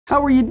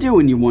How are you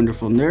doing, you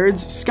wonderful nerds?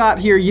 Scott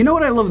here. You know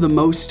what I love the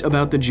most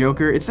about the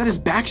Joker? It's that his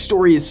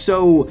backstory is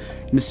so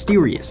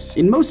mysterious.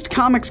 In most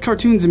comics,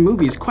 cartoons, and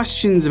movies,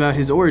 questions about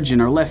his origin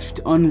are left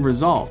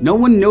unresolved. No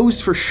one knows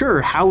for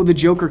sure how the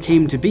Joker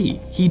came to be.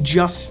 He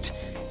just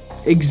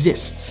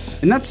exists.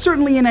 And that's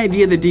certainly an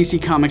idea that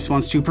DC Comics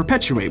wants to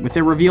perpetuate, with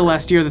their reveal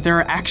last year that there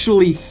are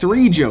actually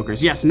 3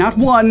 Jokers. Yes, not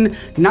 1,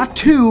 not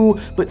 2,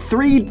 but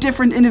 3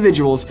 different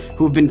individuals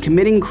who have been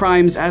committing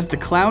crimes as the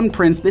Clown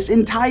Prince this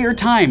entire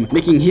time,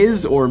 making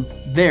his, or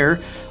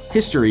their,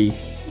 history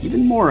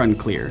even more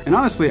unclear. And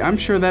honestly, I'm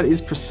sure that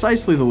is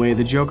precisely the way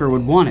the Joker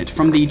would want it.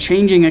 From the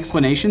changing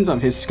explanations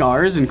of his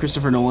scars in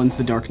Christopher Nolan's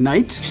The Dark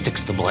Knight,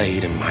 sticks the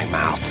blade in my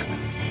mouth.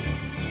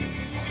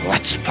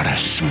 Let's put a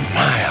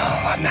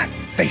smile on that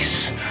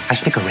face. I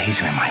stick a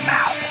razor in my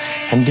mouth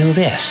and do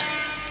this.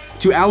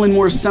 to Alan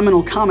Moore's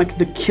seminal comic,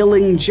 The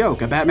Killing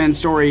Joke, a Batman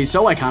story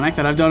so iconic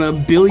that I've done a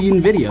billion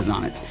videos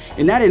on it.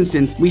 In that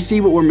instance, we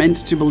see what we're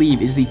meant to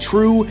believe is the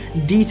true,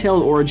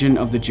 detailed origin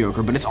of the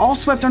Joker, but it's all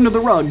swept under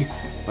the rug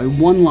by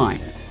one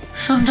line.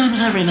 Sometimes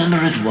I remember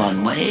it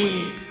one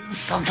way,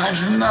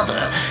 sometimes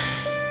another.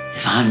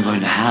 If I'm going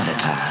to have a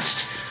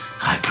past,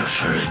 I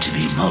prefer it to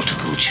be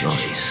multiple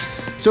choice.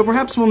 So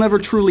perhaps we'll never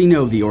truly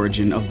know the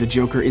origin of the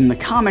Joker in the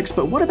comics,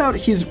 but what about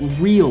his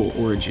real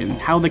origin?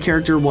 How the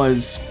character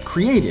was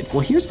created? Well,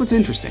 here's what's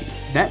interesting.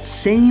 That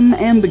same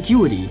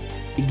ambiguity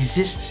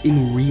exists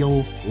in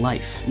real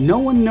life. No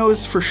one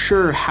knows for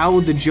sure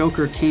how the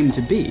Joker came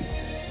to be.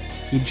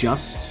 He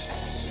just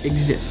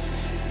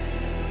exists.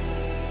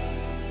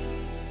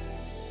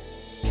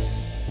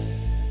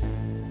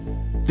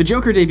 The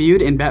Joker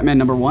debuted in Batman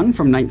 #1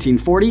 from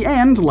 1940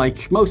 and,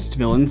 like most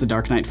villains the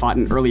Dark Knight fought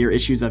in earlier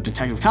issues of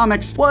Detective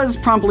Comics, was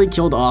promptly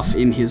killed off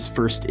in his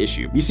first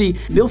issue. You see,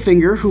 Bill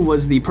Finger, who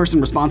was the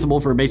person responsible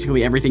for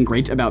basically everything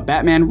great about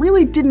Batman,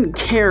 really didn't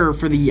care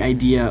for the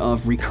idea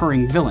of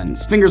recurring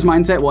villains. Finger's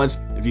mindset was,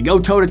 if you go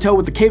toe-to-toe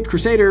with the Caped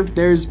Crusader,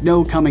 there's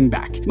no coming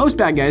back. Most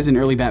bad guys in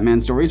early Batman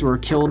stories were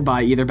killed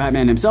by either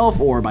Batman himself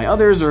or by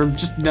others or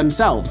just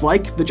themselves,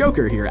 like the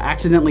Joker here,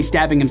 accidentally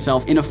stabbing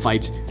himself in a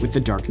fight with the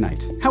Dark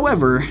Knight.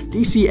 However,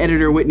 DC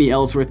editor Whitney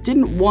Ellsworth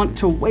didn't want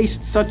to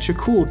waste such a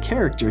cool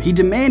character. He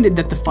demanded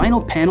that the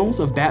final panels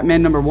of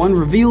Batman #1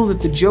 reveal that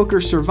the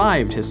Joker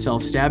survived his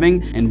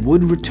self-stabbing and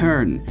would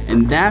return.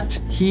 And that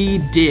he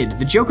did.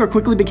 The Joker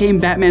quickly became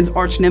Batman's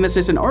arch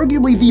nemesis and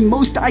arguably the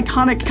most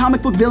iconic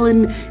comic book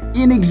villain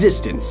in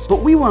existence.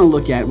 But we want to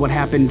look at what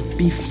happened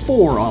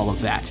before all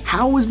of that.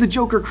 How was the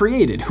Joker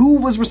created? Who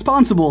was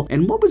responsible?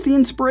 And what was the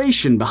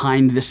inspiration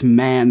behind this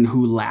man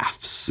who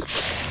laughs?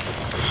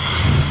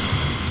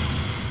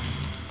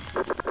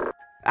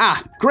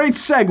 Ah, great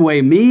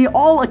segue, me.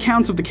 All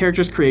accounts of the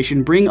character's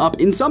creation bring up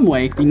in some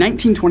way the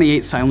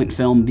 1928 silent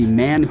film The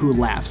Man Who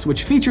Laughs,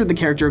 which featured the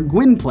character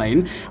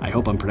Gwynplaine, I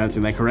hope I'm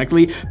pronouncing that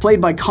correctly,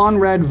 played by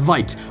Conrad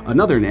Veidt,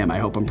 another name I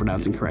hope I'm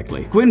pronouncing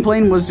correctly.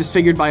 Gwynplaine was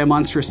disfigured by a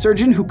monstrous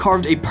surgeon who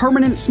carved a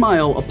permanent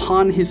smile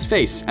upon his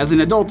face. As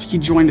an adult, he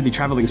joined the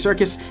traveling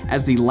circus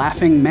as the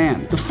Laughing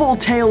Man. The full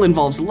tale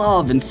involves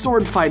love and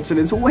sword fights and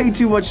is way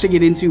too much to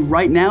get into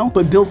right now,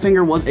 but Bill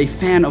Finger was a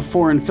fan of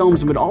foreign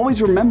films and would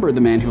always remember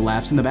The Man Who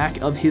Laughs in the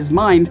back of his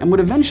mind and would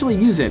eventually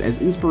use it as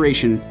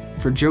inspiration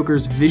for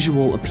Joker's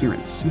visual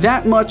appearance.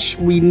 That much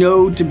we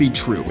know to be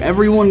true.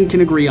 Everyone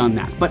can agree on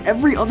that. But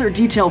every other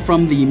detail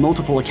from the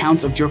multiple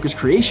accounts of Joker's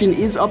creation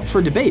is up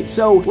for debate.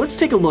 So let's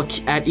take a look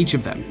at each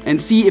of them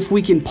and see if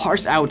we can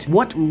parse out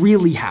what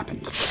really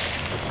happened.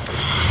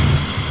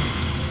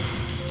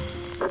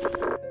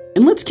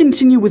 And let's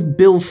continue with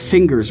Bill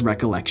Finger's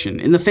recollection.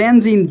 In the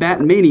fanzine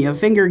Batmania,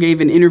 Finger gave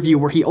an interview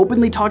where he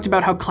openly talked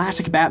about how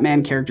classic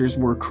Batman characters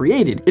were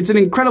created. It's an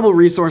incredible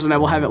resource and I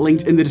will have it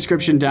linked in the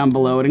description down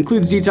below. It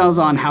includes details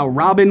on how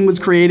Robin was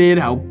created,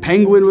 how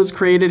Penguin was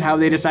created, how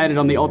they decided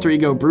on the alter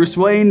ego Bruce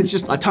Wayne. It's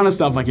just a ton of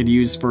stuff I could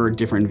use for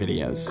different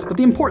videos. But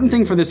the important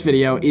thing for this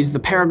video is the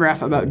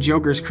paragraph about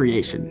Joker's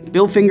creation.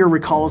 Bill Finger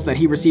recalls that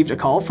he received a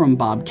call from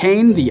Bob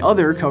Kane, the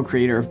other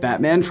co-creator of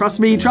Batman. Trust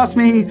me,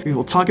 we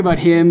will talk about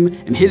him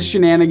and his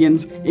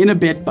shenanigans in a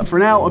bit, but for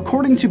now,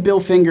 according to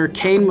Bill Finger,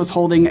 Kane was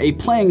holding a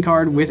playing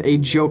card with a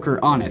Joker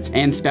on it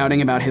and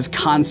spouting about his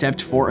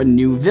concept for a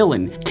new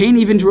villain. Kane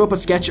even drew up a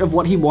sketch of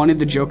what he wanted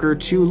the Joker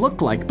to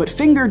look like, but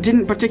Finger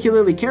didn't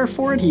particularly care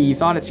for it. He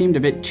thought it seemed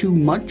a bit too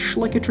much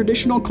like a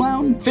traditional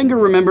clown. Finger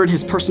remembered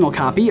his personal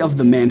copy of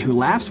The Man Who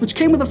Laughs, which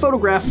came with a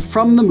photograph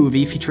from the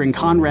movie featuring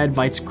Conrad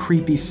Veidt's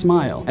creepy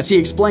smile. As he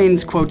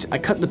explains, quote, "I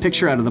cut the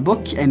picture out of the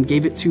book and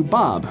gave it to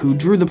Bob, who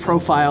drew the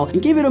profile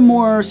and gave it a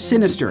more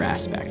sinister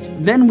aspect.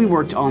 Then we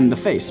worked on the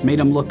face, made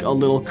him look a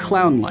little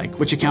clown-like,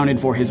 which accounted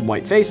for his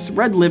white face,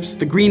 red lips,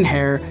 the green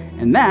hair,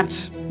 and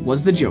that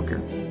was the Joker."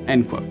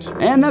 End quote.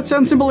 And that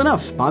sounds simple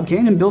enough. Bob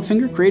Kane and Bill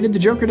Finger created the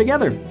Joker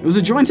together. It was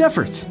a joint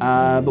effort.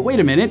 But wait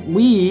a minute,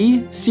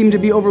 we seem to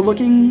be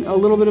overlooking a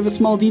little bit of a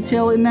small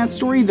detail in that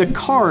story. The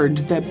card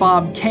that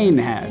Bob Kane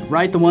had,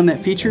 right? The one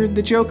that featured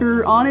the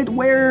Joker on it?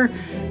 Where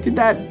did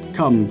that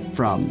come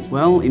from?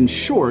 Well, in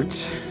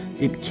short,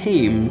 it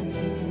came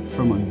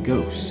from a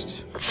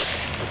ghost.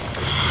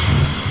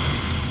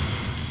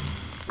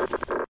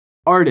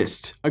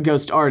 Artist. A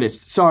ghost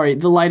artist. Sorry,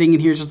 the lighting in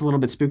here is just a little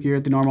bit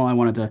spookier than normal. I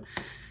wanted to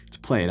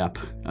play it up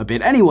a bit.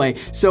 Anyway,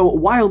 so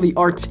while the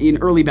art in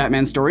early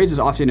Batman stories is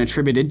often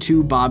attributed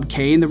to Bob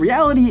Kane, the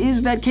reality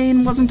is that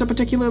Kane wasn't a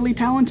particularly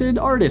talented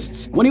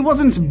artist. When he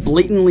wasn't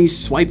blatantly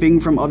swiping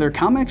from other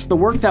comics, the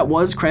work that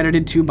was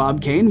credited to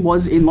Bob Kane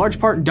was in large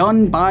part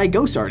done by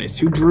ghost artists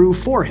who drew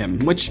for him,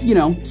 which, you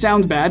know,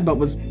 sounds bad, but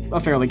was a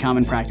fairly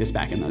common practice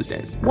back in those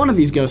days. One of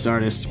these ghost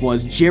artists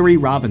was Jerry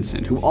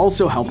Robinson, who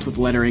also helped with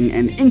lettering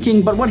and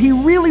inking, but what he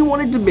really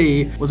wanted to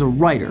be was a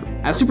writer.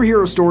 As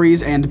superhero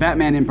stories, and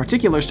Batman in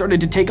particular, started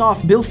to take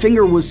off, Bill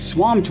Finger was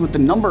swamped with the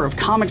number of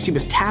comics he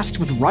was tasked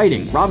with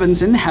writing.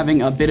 Robinson,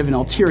 having a bit of an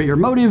ulterior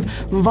motive,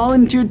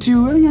 volunteered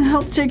to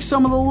help take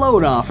some of the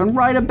load off and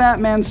write a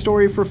Batman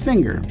story for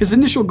Finger. His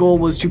initial goal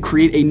was to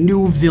create a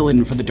new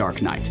villain for the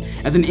Dark Knight.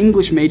 As an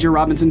English major,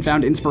 Robinson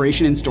found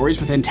inspiration in stories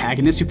with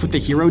antagonists who put the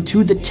hero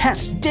to the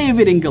test.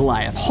 David and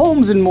Goliath,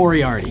 Holmes and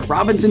Moriarty.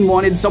 Robinson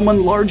wanted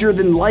someone larger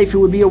than life who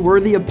would be a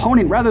worthy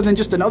opponent rather than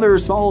just another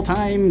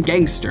small-time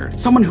gangster.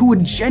 Someone who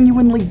would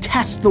genuinely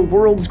test the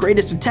world's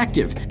greatest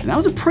detective. And that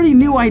was a pretty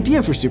new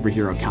idea for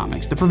superhero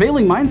comics. The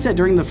prevailing mindset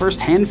during the first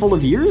handful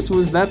of years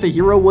was that the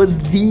hero was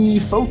the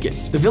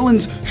focus. The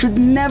villains should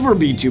never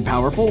be too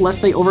powerful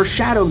lest they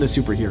overshadow the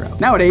superhero.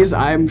 Nowadays,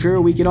 I'm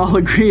sure we could all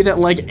agree that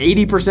like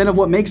 80% of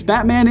what makes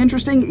Batman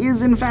interesting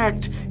is in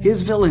fact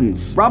his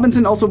villains.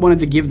 Robinson also wanted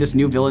to give this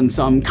new villain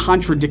some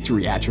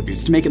contradictory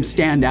attributes to make him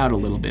stand out a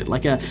little bit,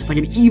 like an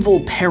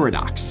evil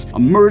paradox, a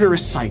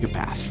murderous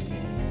psychopath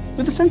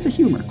with a sense of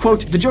humor.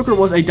 Quote, "The Joker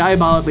was a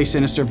diabolically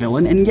sinister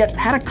villain and yet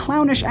had a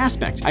clownish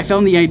aspect. I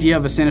found the idea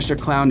of a sinister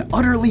clown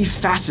utterly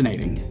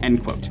fascinating,"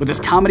 end quote. With this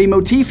comedy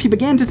motif, he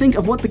began to think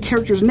of what the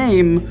character's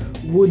name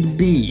would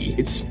be.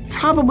 It's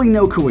probably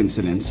no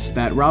coincidence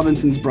that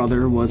Robinson's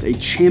brother was a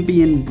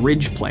champion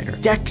bridge player.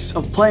 Decks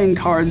of playing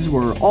cards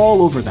were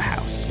all over the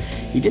house.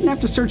 He didn't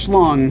have to search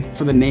long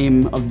for the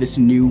name of this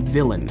new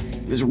villain.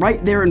 It was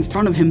right there in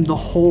front of him the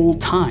whole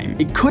time.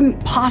 It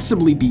couldn't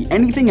possibly be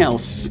anything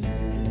else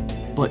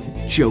but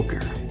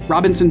Joker.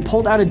 Robinson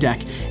pulled out a deck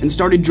and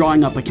started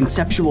drawing up a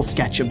conceptual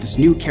sketch of this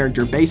new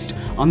character based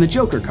on the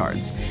Joker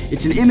cards.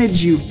 It's an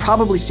image you've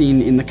probably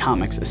seen in the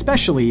comics,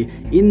 especially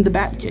in the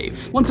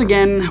Batcave. Once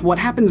again, what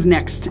happens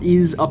next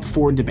is up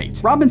for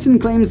debate. Robinson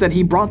claims that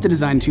he brought the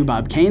design to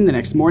Bob Kane the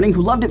next morning,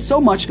 who loved it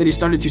so much that he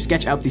started to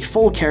sketch out the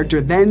full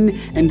character then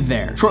and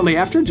there. Shortly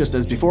after, just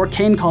as before,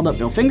 Kane called up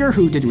Bill Finger,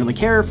 who didn't really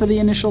care for the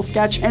initial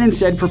sketch, and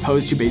instead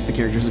proposed to base the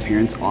character's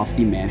appearance off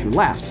the Man Who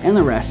Laughs. And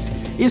the rest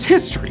is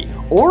history.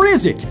 Or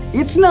is it?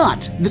 It's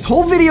not. This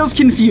whole video's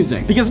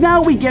confusing, because now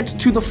we get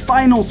to the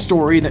final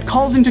story that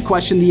calls into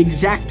question the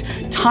exact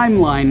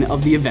timeline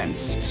of the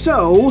events.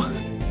 So,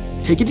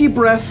 take a deep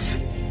breath,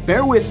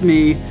 bear with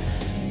me,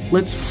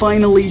 let's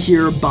finally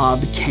hear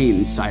Bob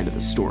Kane's side of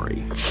the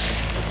story.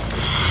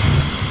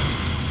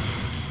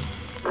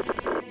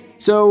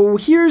 So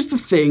here's the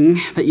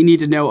thing that you need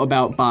to know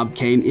about Bob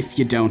Kane if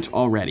you don't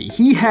already.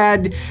 He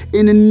had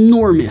an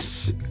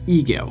enormous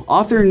ego.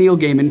 Author Neil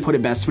Gaiman put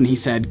it best when he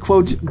said,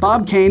 quote,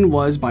 "Bob Kane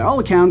was, by all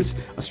accounts,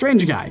 a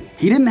strange guy.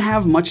 He didn't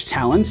have much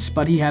talent,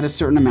 but he had a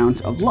certain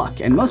amount of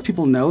luck. And most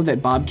people know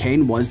that Bob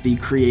Kane was the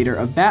creator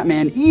of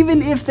Batman,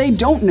 even if they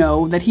don't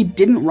know that he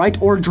didn't write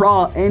or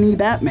draw any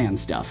Batman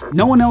stuff.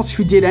 No one else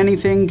who did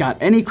anything got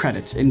any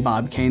credit in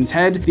Bob Kane's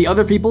head. The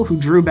other people who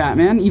drew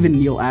Batman, even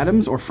Neil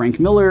Adams or Frank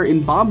Miller,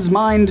 in Bob's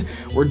mind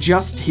were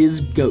just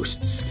his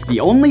ghosts. The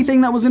only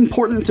thing that was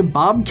important to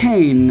Bob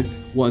Kane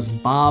was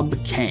Bob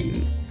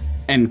Kane."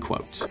 End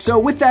quote. So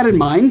with that in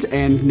mind,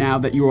 and now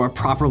that you are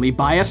properly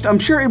biased, I'm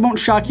sure it won't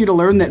shock you to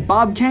learn that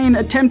Bob Kane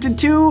attempted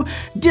to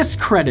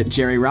discredit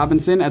Jerry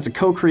Robinson as a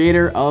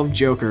co-creator of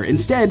Joker,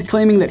 instead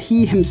claiming that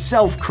he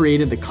himself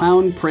created the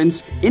Clown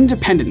Prince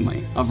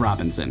independently of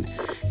Robinson.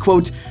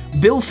 Quote,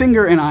 "Bill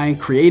Finger and I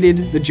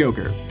created the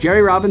Joker.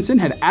 Jerry Robinson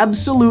had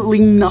absolutely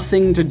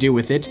nothing to do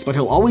with it, but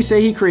he'll always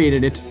say he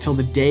created it till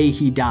the day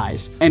he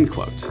dies." End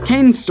quote.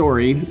 Kane's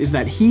story is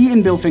that he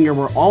and Bill Finger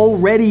were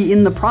already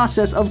in the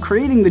process of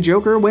creating the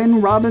Joker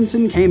when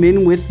Robinson came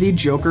in with the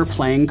Joker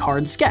playing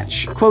card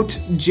sketch. Quote,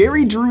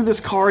 "Jerry drew this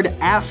card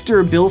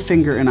after Bill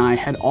Finger and I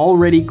had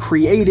already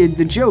created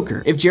the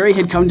Joker. If Jerry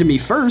had come to me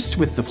first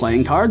with the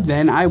playing card,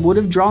 then I would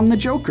have drawn the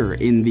Joker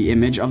in the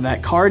image of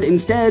that card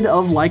instead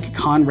of like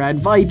Conrad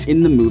Veidt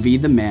in the movie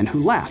The Man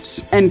Who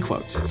Laughs." End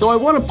quote. So I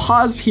want to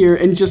pause here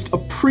and just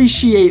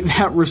appreciate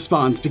that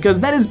response, because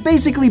that is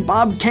basically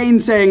Bob Kane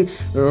saying,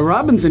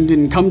 "Robinson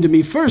didn't come to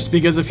me first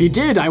because if he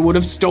did, I would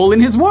have stolen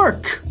his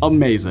work."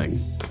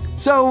 Amazing.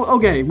 So,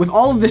 okay, with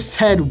all of this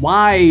said,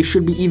 why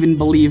should we even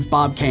believe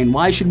Bob Kane?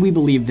 Why should we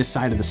believe this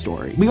side of the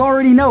story? We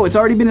already know, it's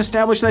already been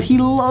established that he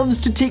loves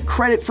to take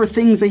credit for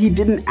things that he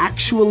didn't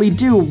actually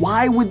do.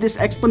 Why would this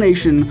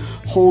explanation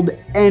hold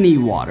any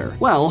water?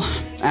 Well,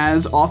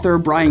 as author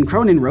Brian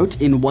Cronin wrote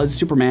in Was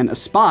Superman a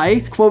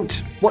Spy,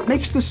 quote, "What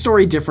makes this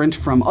story different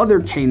from other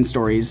Kane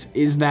stories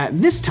is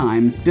that this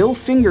time, Bill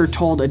Finger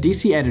told a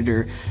DC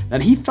editor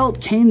that he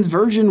felt Kane's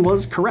version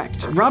was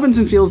correct.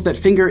 Robinson feels that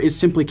Finger is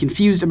simply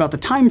confused about the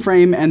time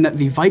frame and that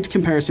the Veidt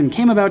comparison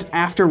came about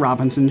after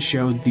Robinson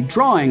showed the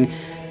drawing,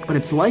 but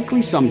it's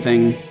likely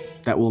something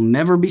that will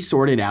never be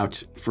sorted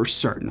out for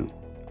certain."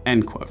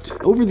 End quote.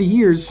 Over the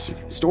years,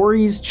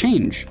 stories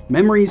change.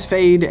 Memories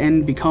fade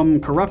and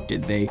become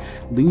corrupted. They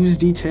lose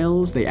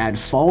details, they add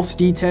false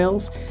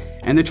details,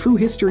 and the true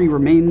history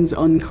remains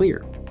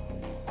unclear.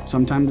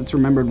 Sometimes it's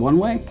remembered one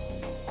way,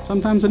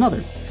 sometimes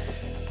another.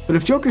 But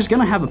if Joker's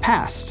gonna have a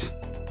past,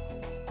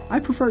 I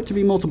prefer it to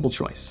be multiple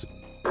choice.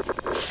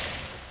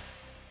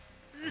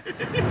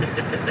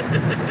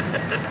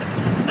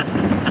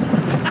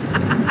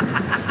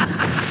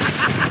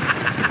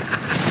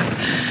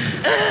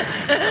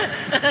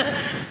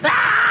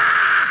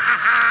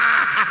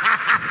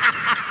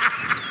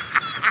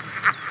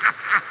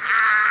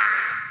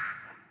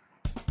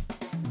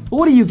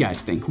 What do you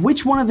guys think?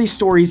 Which one of these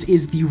stories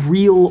is the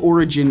real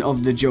origin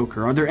of the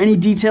Joker? Are there any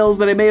details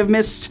that I may have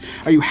missed?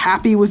 Are you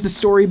happy with the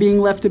story being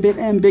left a bit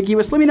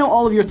ambiguous? Let me know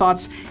all of your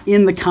thoughts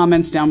in the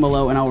comments down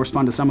below, and I'll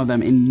respond to some of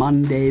them in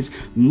Monday's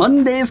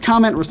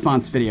comment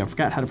response video. I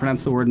forgot how to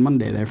pronounce the word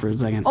Monday there for a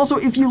second. Also,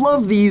 if you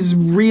love these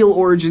real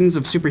origins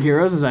of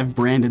superheroes, as I've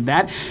branded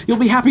that, you'll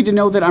be happy to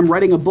know that I'm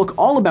writing a book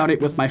all about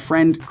it with my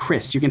friend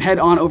Chris. You can head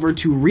on over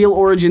to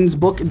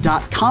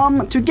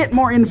realoriginsbook.com to get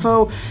more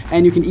info,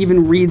 and you can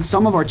even read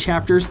some of our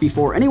chapters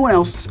before anyone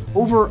else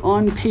over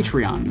on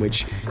Patreon,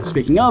 which,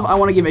 speaking of, I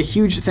want to give a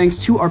huge thanks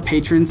to our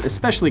patrons,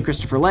 especially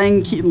Christopher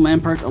Lang, Keaton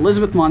Lampert,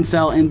 Elizabeth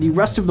Monsell, and the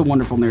rest of the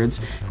wonderful nerds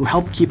who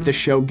help keep this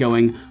show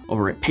going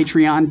over at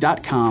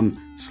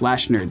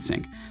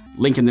patreon.com/nerdsync.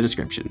 Link in the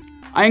description.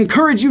 I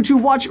encourage you to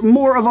watch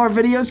more of our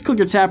videos. Click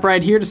or tap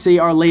right here to see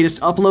our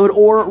latest upload,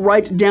 or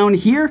right down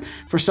here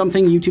for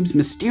something YouTube's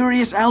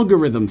mysterious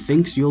algorithm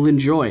thinks you'll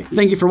enjoy.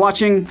 Thank you for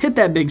watching. Hit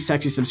that big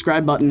sexy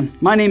subscribe button.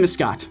 My name is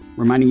Scott,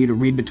 reminding you to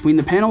read between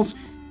the panels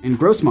and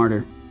grow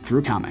smarter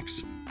through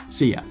comics.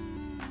 See ya.